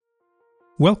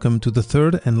Welcome to the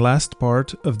third and last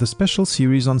part of the special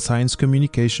series on science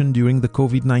communication during the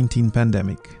COVID-19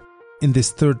 pandemic. In this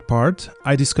third part,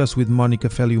 I discuss with Mónica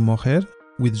Félio-Morer,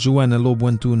 with Joana Lobo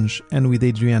Antunes and with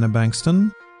Adriana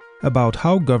Bankston about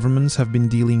how governments have been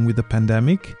dealing with the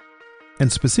pandemic,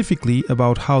 and specifically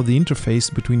about how the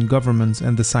interface between governments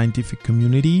and the scientific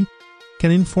community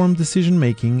can inform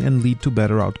decision-making and lead to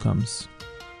better outcomes.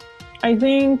 I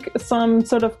think some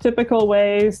sort of typical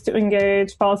ways to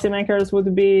engage policymakers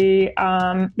would be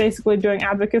basically doing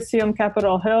advocacy on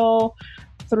Capitol Hill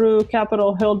through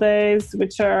Capitol Hill Days,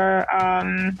 which are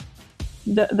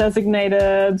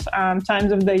designated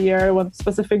times of the year when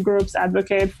specific groups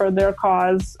advocate for their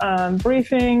cause.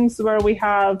 Briefings where we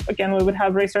would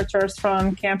have researchers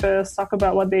from campus talk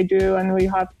about what they do, and we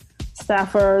have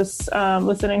staffers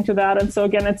listening to that. And so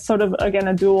again, it's sort of,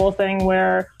 a dual thing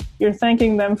where you're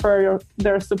thanking them for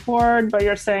their support, but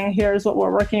you're saying, here's what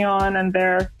we're working on, and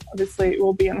they're obviously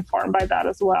will be informed by that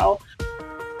as well.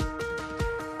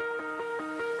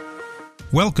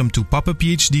 Welcome to Papa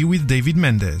PhD with David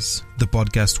Mendes, the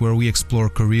podcast where we explore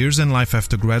careers and life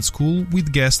after grad school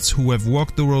with guests who have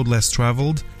walked the road less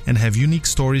traveled and have unique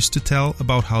stories to tell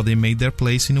about how they made their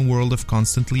place in a world of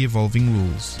constantly evolving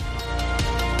rules.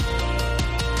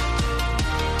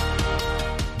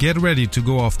 Get ready to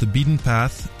go off the beaten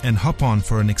path and hop on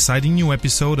for an exciting new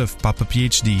episode of Papa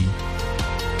PhD.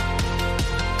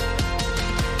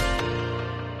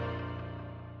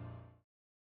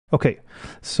 Okay,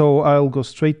 so I'll go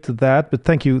straight to that. But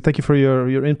thank you for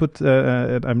your input.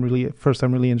 I'm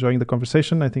really enjoying the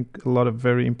conversation. I think a lot of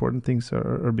very important things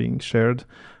are being shared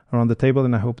around the table,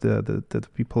 and I hope the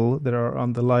people that are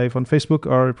on the live on Facebook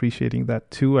are appreciating that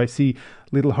too. I see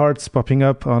little hearts popping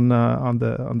up on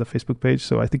the Facebook page,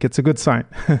 so I think it's a good sign.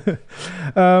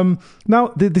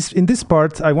 Now, in this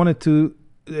part, I wanted to.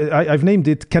 I've named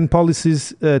it "Can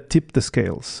Policies Tip the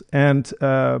Scales?" And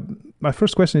my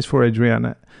first question is for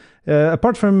Adriana.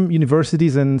 Apart from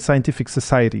universities and scientific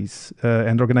societies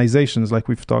and organizations like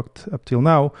we've talked up till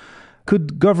now,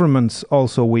 could governments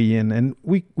also weigh in? And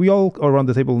we all around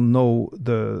the table know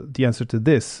the answer to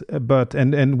this, but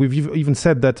and we've even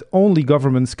said that only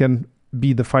governments can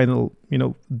be the final,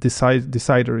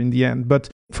 decider in the end. But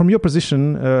from your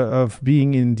position of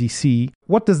being in DC,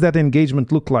 what does that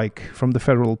engagement look like from the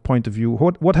federal point of view?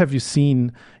 What have you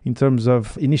seen in terms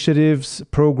of initiatives,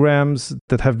 programs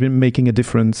that have been making a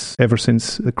difference ever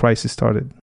since the crisis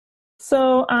started?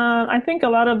 So I think a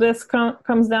lot of this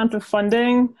comes down to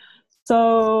funding.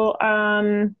 So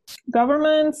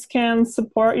governments can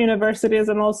support universities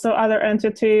and also other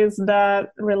entities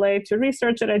that relate to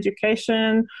research and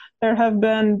education. There have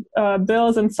been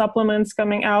bills and supplements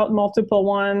coming out, multiple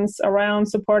ones, around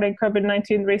supporting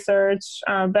COVID-19 research,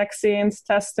 vaccines,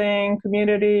 testing,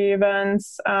 community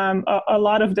events, a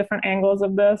lot of different angles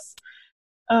of this.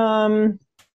 And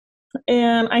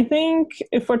I think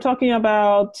if we're talking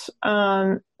about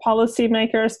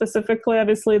policymakers specifically,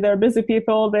 obviously they're busy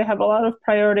people. They have a lot of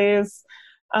priorities.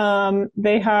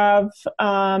 They have,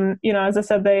 as I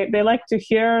said, they like to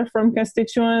hear from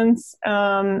constituents.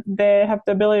 They have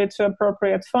the ability to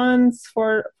appropriate funds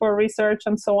for research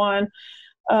and so on.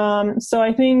 So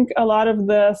I think a lot of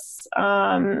this,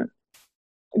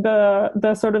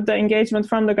 the sort of the engagement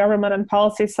from the government and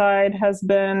policy side has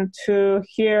been to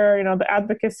hear, the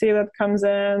advocacy that comes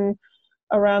in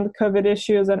around the COVID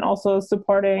issues, and also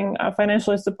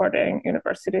financially supporting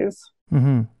universities.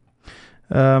 Mm-hmm.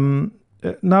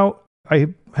 Now, I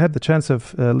had the chance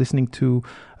of listening to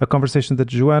a conversation that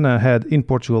Joana had in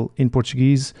Portugal, in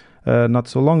Portuguese, not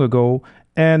so long ago.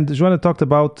 And Joana talked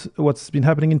about what's been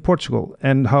happening in Portugal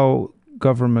and how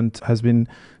government has been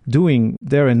doing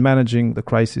there in managing the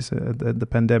crisis, the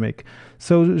pandemic.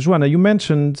 So, Joana, you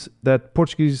mentioned that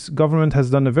Portuguese government has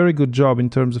done a very good job in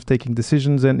terms of taking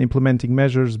decisions and implementing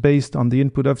measures based on the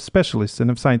input of specialists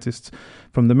and of scientists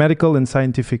from the medical and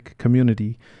scientific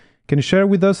community. Can you share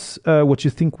with us what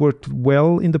you think worked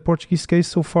well in the Portuguese case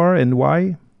so far and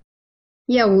why?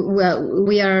 Yeah, well,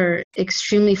 we are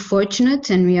extremely fortunate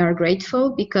and we are grateful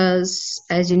because,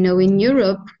 as you know, in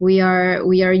Europe, we are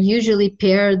usually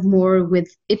paired more with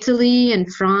Italy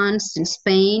and France and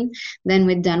Spain than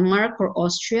with Denmark or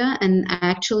Austria, and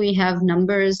actually have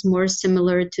numbers more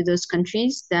similar to those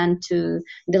countries than to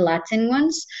the Latin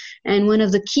ones. And one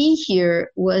of the key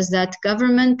here was that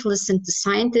government listened to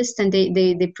scientists and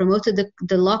they promoted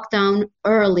the lockdown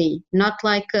early, not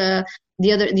like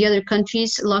the other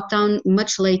countries locked down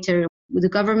much later. The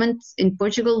government in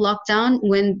Portugal locked down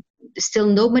when still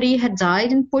nobody had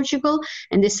died in Portugal,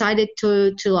 and decided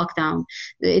to lock down.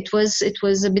 It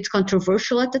was a bit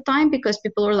controversial at the time because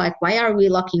people were like, why are we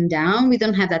locking down? We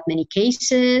don't have that many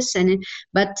cases.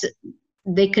 But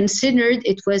they considered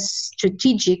it was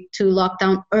strategic to lock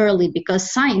down early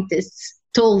because scientists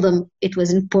told them it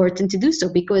was important to do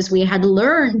so, because we had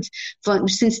learned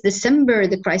since December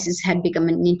the crisis had begun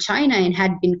in China and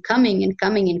had been coming,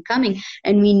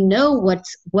 and we know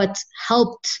what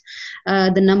helped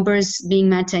the numbers being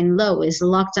maintained low is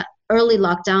early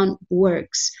lockdown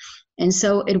works. And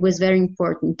so it was very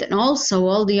important. And also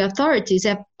all the authorities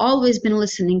have always been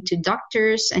listening to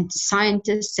doctors and to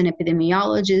scientists and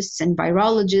epidemiologists and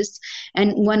virologists.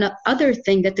 And one other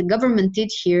thing that the government did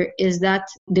here is that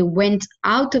they went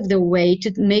out of their way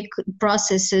to make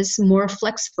processes more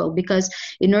flexible, because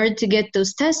in order to get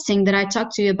those testing that I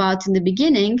talked to you about in the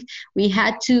beginning, we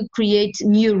had to create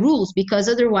new rules, because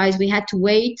otherwise we had to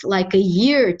wait like a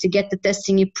year to get the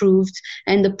testing approved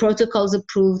and the protocols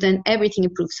approved and everything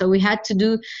approved. So we had to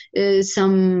do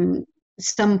some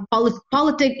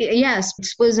politics. Yes, it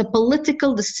was a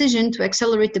political decision to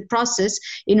accelerate the process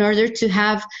in order to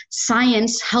have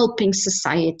science helping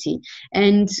society.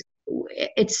 And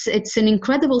it's an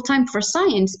incredible time for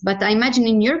science, but I imagine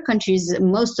in your countries,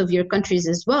 most of your countries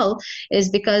as well, is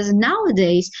because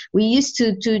nowadays we used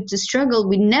to struggle.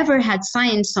 We never had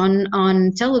science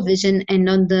on television and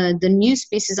on the news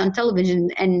pieces on television,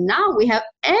 and now we have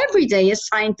every day a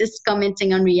scientist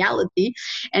commenting on reality,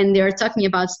 and they're talking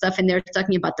about stuff, and they're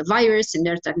talking about the virus, and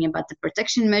they're talking about the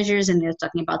protection measures, and they're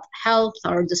talking about health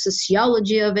or the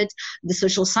sociology of it. The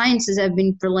social sciences have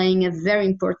been playing a very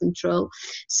important role.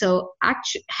 So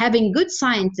actually having good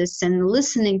scientists and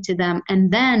listening to them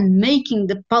and then making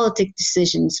the politic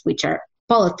decisions, which are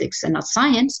politics and not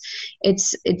science,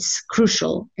 it's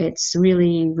crucial. It's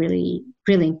really, really,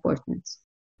 really important.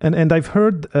 And I've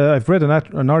read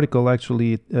an article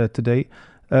actually today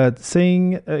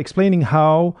explaining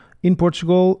how in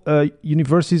Portugal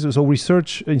universities, so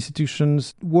research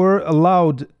institutions, were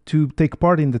allowed to take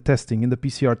part in the testing, in the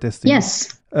PCR testing.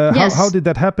 Yes. Yes. How did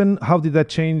that happen? How did that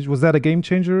change? Was that a game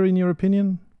changer in your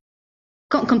opinion?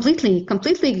 Completely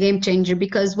a game changer,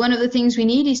 because one of the things we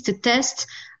need is to test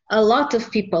a lot of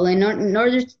people, and in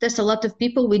order to test a lot of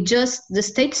people with just the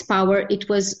state's power, it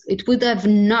would have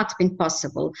not been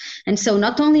possible. And so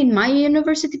not only in my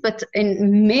university, but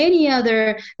in many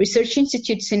other research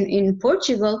institutes in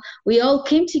Portugal, we all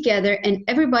came together and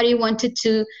everybody wanted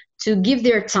to give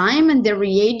their time and their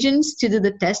reagents to do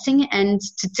the testing and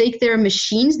to take their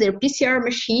machines, their PCR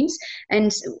machines.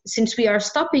 And since we are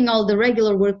stopping all the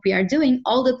regular work we are doing,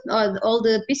 all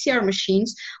the PCR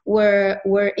machines were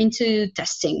into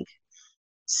testing.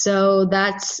 So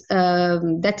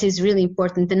that is really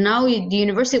important. And now the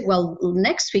university,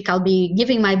 next week I'll be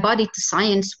giving my body to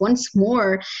science once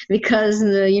more, because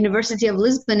the University of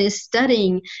Lisbon is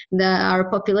studying our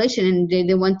population, and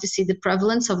they want to see the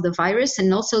prevalence of the virus,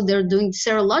 and also they're doing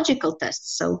serological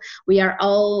tests. So we are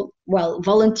all,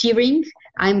 volunteering.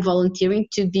 I'm volunteering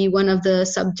to be one of the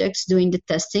subjects doing the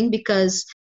testing, because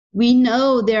we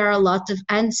know there are a lot of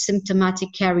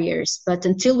asymptomatic carriers, but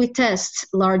until we test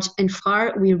large and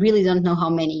far, we really don't know how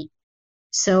many.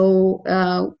 So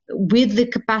with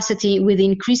the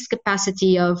increased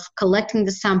capacity of collecting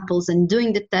the samples and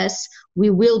doing the tests, we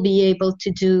will be able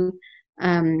to do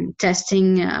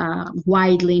testing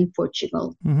widely in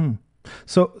Portugal. Mm-hmm.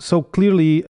 So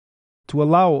clearly, to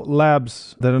allow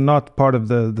labs that are not part of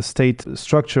the state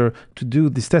structure to do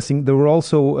this testing, there were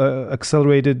also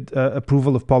accelerated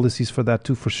approval of policies for that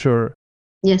too, for sure.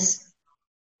 Yes.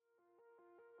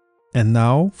 And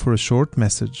now for a short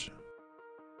message.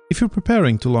 If you're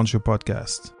preparing to launch your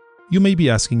podcast, you may be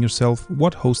asking yourself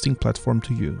what hosting platform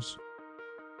to use.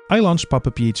 I launched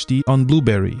Papa PhD on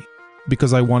Blueberry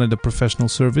because I wanted a professional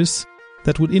service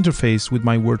that would interface with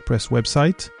my WordPress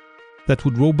website, that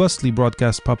would robustly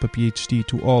broadcast Papa PhD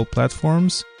to all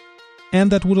platforms,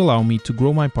 and that would allow me to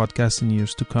grow my podcast in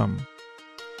years to come.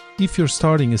 If you're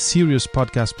starting a serious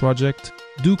podcast project,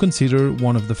 do consider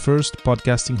one of the first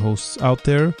podcasting hosts out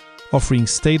there, offering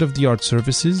state-of-the-art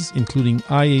services, including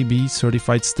IAB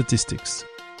certified statistics,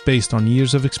 based on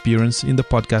years of experience in the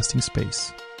podcasting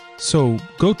space. So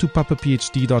go to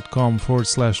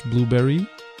papaphd.com/blueberry,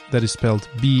 that is spelled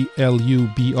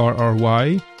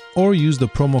BLUBRRY, or use the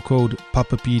promo code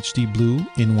PapaPhDBlue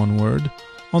in one word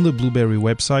on the Blueberry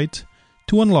website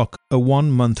to unlock a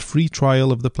 1-month free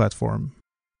trial of the platform.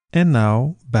 And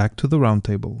now, back to the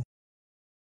roundtable.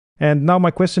 And now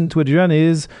my question to Adriana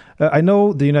is, I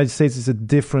know the United States is a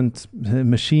different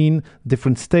machine,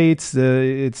 different states.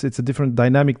 It's a different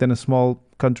dynamic than a small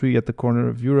country at the corner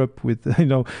of Europe with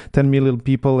 10 million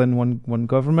people and one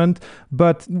government.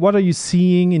 But what are you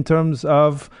seeing in terms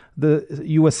of the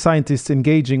U.S. scientists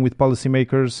engaging with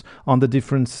policymakers on the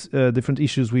different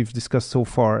issues we've discussed so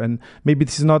far? And maybe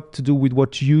this is not to do with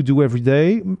what you do every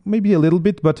day, maybe a little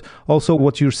bit, but also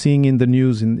what you're seeing in the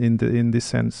news in this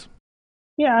sense.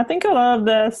 Yeah, I think a lot of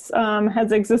this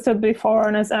has existed before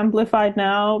and is amplified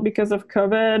now because of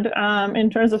COVID, in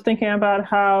terms of thinking about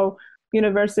how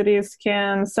universities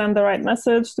can send the right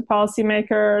message to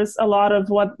policymakers. A lot of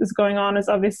what is going on is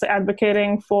obviously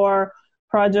advocating for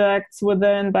projects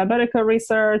within biomedical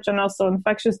research and also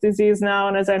infectious disease now.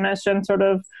 And as I mentioned, sort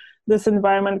of this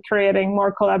environment creating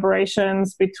more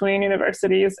collaborations between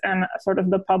universities and sort of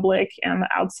the public and the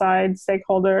outside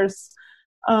stakeholders.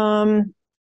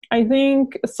 I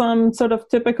think some sort of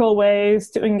typical ways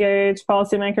to engage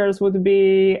policymakers would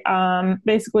be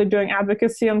basically doing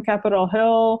advocacy on Capitol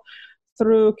Hill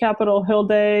through Capitol Hill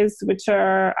Days, which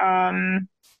are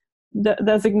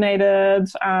designated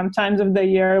times of the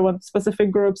year when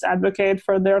specific groups advocate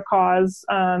for their cause.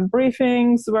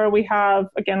 Briefings where we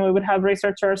would have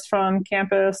researchers from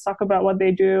campus talk about what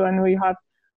they do, and we have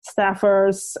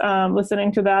staffers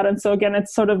listening to that. And so again,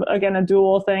 it's sort of, a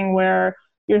dual thing where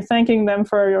you're thanking them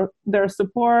for their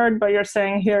support, but you're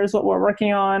saying, here's what we're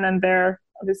working on, and they're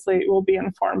obviously will be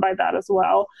informed by that as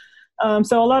well.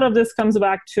 So a lot of this comes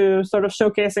back to sort of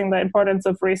showcasing the importance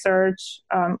of research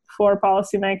for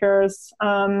policymakers.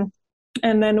 And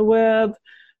then with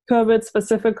COVID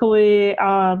specifically,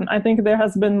 I think there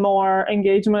has been more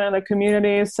engagement in the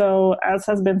community. So as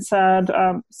has been said,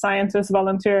 scientists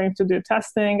volunteering to do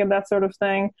testing and that sort of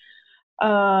thing.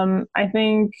 I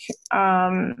think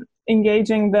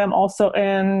engaging them also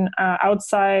in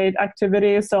outside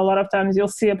activities. So a lot of times you'll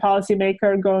see a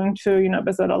policymaker going to,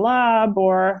 visit a lab,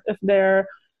 or if they're,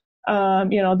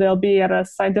 they'll be at a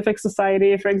scientific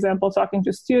society, for example, talking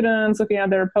to students, looking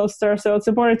at their poster. So it's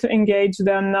important to engage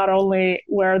them not only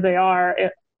where they are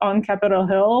on Capitol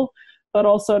Hill, but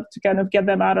also to kind of get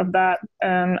them out of that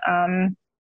and,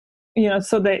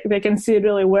 so they can see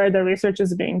really where the research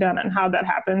is being done and how that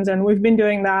happens. And we've been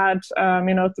doing that,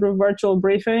 through virtual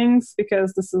briefings,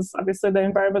 because this is obviously the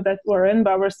environment that we're in,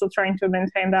 but we're still trying to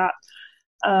maintain that.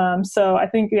 So I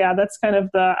think, that's kind of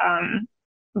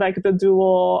the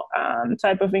dual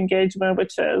type of engagement,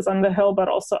 which is on the Hill, but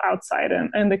also outside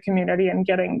in the community, and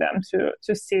getting them to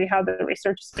see how the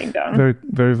research is being done. Very,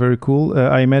 very, very cool.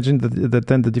 I imagine that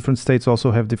then the different states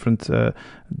also have different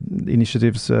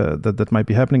initiatives that might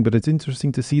be happening, but it's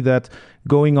interesting to see that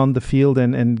going on the field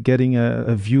and getting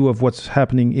a view of what's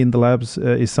happening in the labs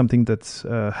is something that's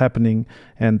happening,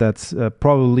 and that's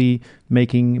probably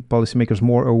making policymakers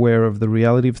more aware of the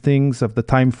reality of things, of the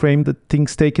time frame that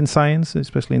things take in science,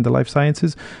 especially in the life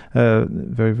sciences.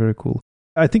 Very, very cool.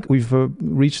 I think we've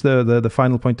reached the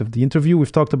final point of the interview.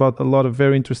 We've talked about a lot of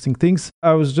very interesting things.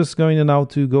 I was just going now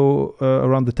to go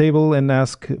around the table and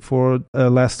ask for a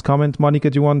last comment. Monica,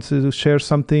 do you want to share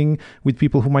something with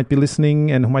people who might be listening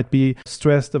and who might be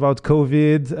stressed about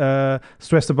COVID,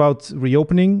 stressed about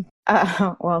reopening?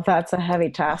 Well, that's a heavy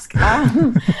task.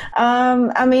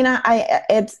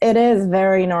 It is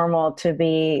very normal to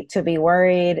be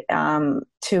worried,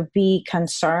 to be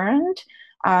concerned.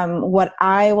 What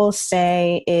I will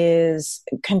say is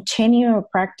continue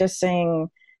practicing,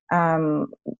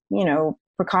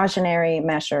 precautionary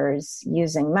measures,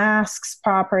 using masks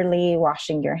properly,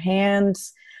 washing your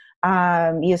hands,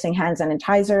 using hand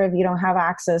sanitizer if you don't have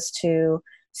access to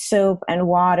soap and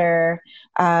water,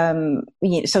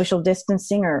 social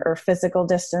distancing or physical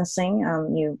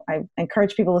distancing. I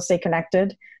encourage people to stay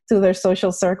connected to their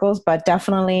social circles, but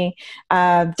definitely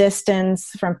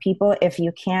distance from people if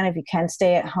you can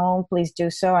stay at home, please do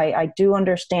so. I do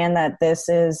understand that this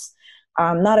is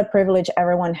not a privilege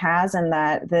everyone has, and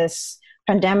that this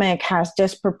pandemic has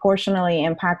disproportionately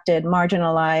impacted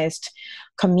marginalized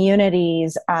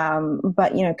communities,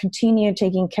 but continue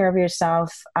taking care of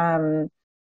yourself.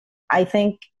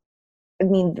 Unfortunately,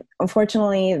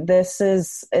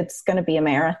 it's going to be a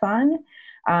marathon.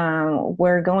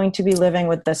 We're going to be living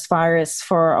with this virus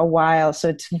for a while. So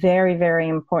it's very, very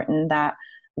important that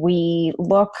we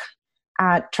look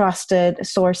at trusted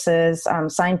sources,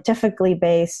 scientifically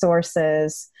based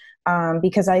sources,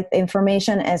 because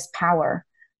information is power.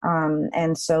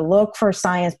 And so look for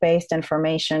science-based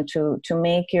information to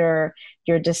make your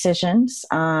decisions.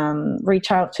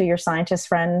 Reach out to your scientist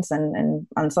friends, and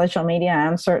on social media,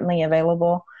 I'm certainly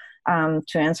available to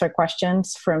answer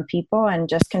questions from people, and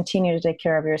just continue to take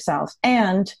care of yourself.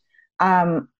 And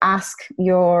ask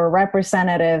your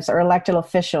representatives or elected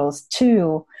officials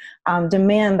to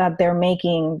demand that they're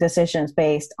making decisions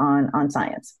based on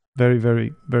science. Very,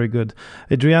 very, very good.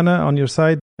 Adriana, on your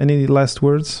side, any last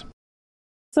words?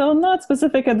 So not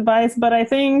specific advice, but I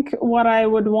think what I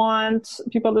would want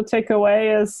people to take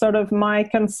away is sort of my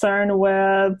concern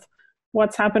with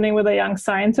what's happening with the young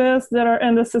scientists that are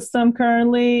in the system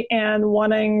currently and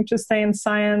wanting to stay in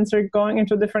science or going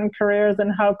into different careers,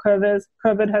 and how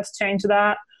COVID has changed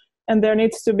that. And there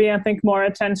needs to be, I think, more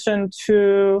attention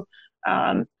to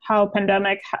how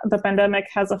the pandemic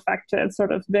has affected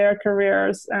sort of their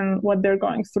careers and what they're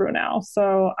going through now.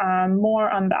 So more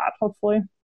on that, hopefully.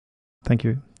 Thank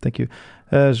you.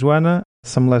 Joana,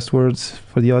 some last words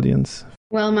for the audience?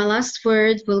 Well, my last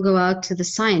word will go out to the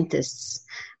scientists.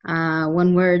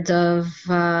 One word of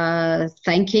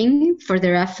thanking for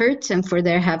their efforts and for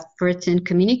their effort in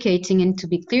communicating and to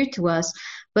be clear to us,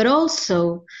 but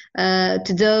also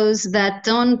to those that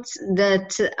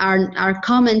are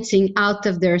commenting out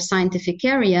of their scientific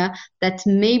area, that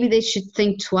maybe they should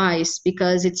think twice,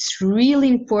 because it's really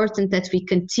important that we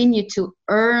continue to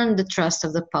earn the trust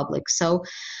of the public. So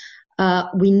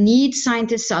we need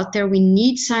scientists out there. We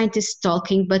need scientists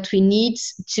talking, but we need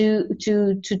to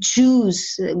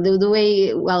choose the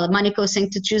way, well, Monica was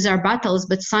saying to choose our battles,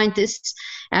 but scientists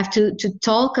have to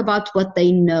talk about what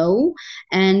they know.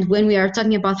 And when we are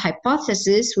talking about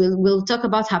hypothesis, we'll talk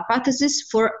about hypothesis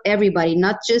for everybody,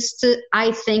 not just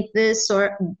I think this,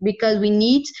 or because we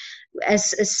need,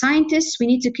 as scientists, we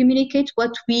need to communicate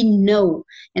what we know,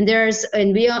 and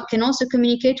we can also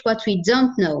communicate what we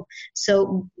don't know.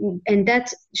 So, and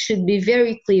that should be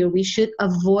very clear. We should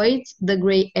avoid the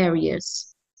gray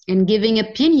areas and giving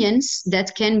opinions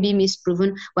that can be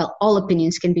misproven. Well, all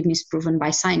opinions can be misproven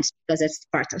by science because that's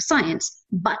part of science.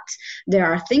 But there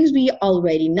are things we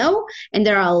already know, and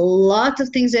there are a lot of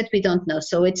things that we don't know.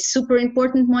 So it's super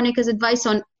important, Monica's advice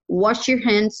on wash your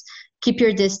hands, keep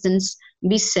your distance,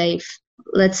 be safe.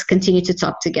 Let's continue to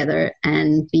talk together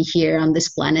and be here on this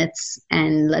planet,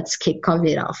 and let's kick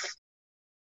COVID off.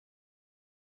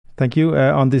 Thank you.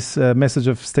 On this message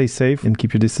of stay safe and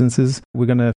keep your distances, we're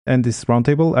going to end this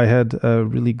roundtable. I had a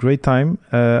really great time.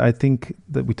 I think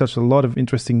that we touched a lot of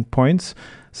interesting points.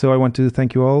 So I want to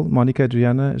thank you all, Monica,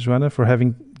 Adriana, Joana, for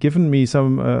having given me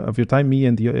some of your time, me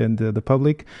and the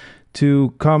public,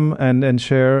 to come and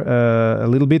share a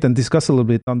little bit and discuss a little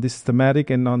bit on this thematic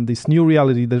and on this new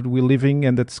reality that we're living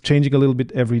and that's changing a little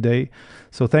bit every day.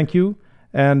 So thank you,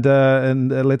 and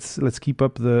let's keep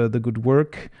up the good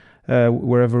work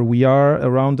wherever we are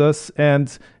around us.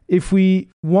 And if we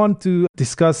want to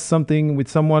discuss something with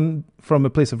someone from a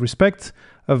place of respect,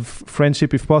 of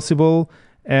friendship, if possible,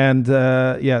 and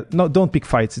don't pick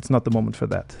fights. It's not the moment for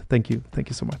that. Thank you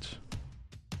so much.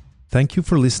 Thank you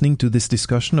for listening to this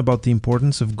discussion about the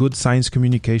importance of good science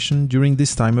communication during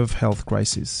this time of health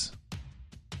crisis.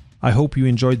 I hope you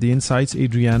enjoyed the insights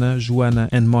Adriana, Joana,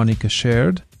 and Monica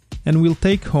shared, and will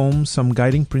take home some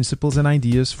guiding principles and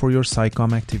ideas for your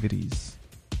SciComm activities.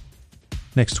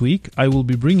 Next week, I will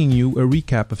be bringing you a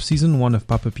recap of Season 1 of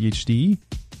Papa PhD,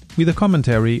 with a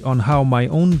commentary on how my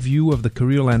own view of the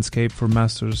career landscape for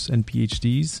Masters and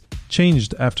PhDs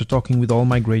changed after talking with all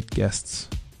my great guests.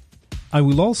 I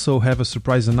will also have a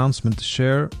surprise announcement to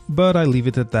share, but I leave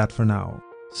it at that for now.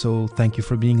 So thank you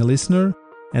for being a listener,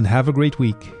 and have a great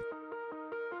week.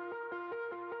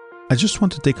 I just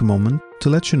want to take a moment to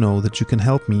let you know that you can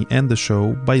help me end the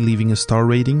show by leaving a star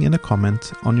rating and a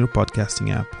comment on your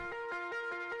podcasting app.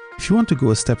 If you want to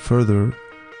go a step further,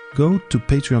 go to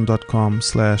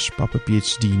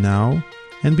patreon.com/papaphd now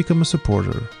and become a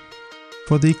supporter.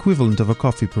 For the equivalent of a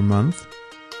coffee per month,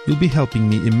 you'll be helping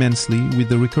me immensely with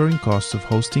the recurring costs of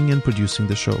hosting and producing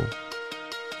the show.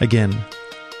 Again,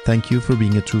 thank you for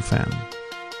being a true fan.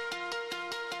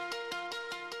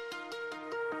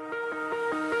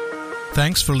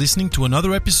 Thanks for listening to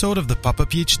another episode of the Papa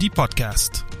PhD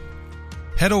podcast.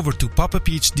 Head over to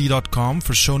papaphd.com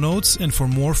for show notes and for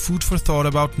more food for thought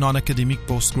about non-academic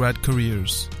postgrad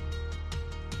careers.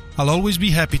 I'll always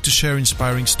be happy to share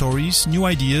inspiring stories, new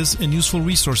ideas, and useful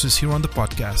resources here on the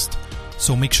podcast.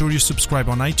 So make sure you subscribe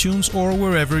on iTunes or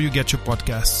wherever you get your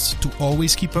podcasts to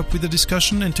always keep up with the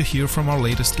discussion and to hear from our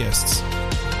latest guests.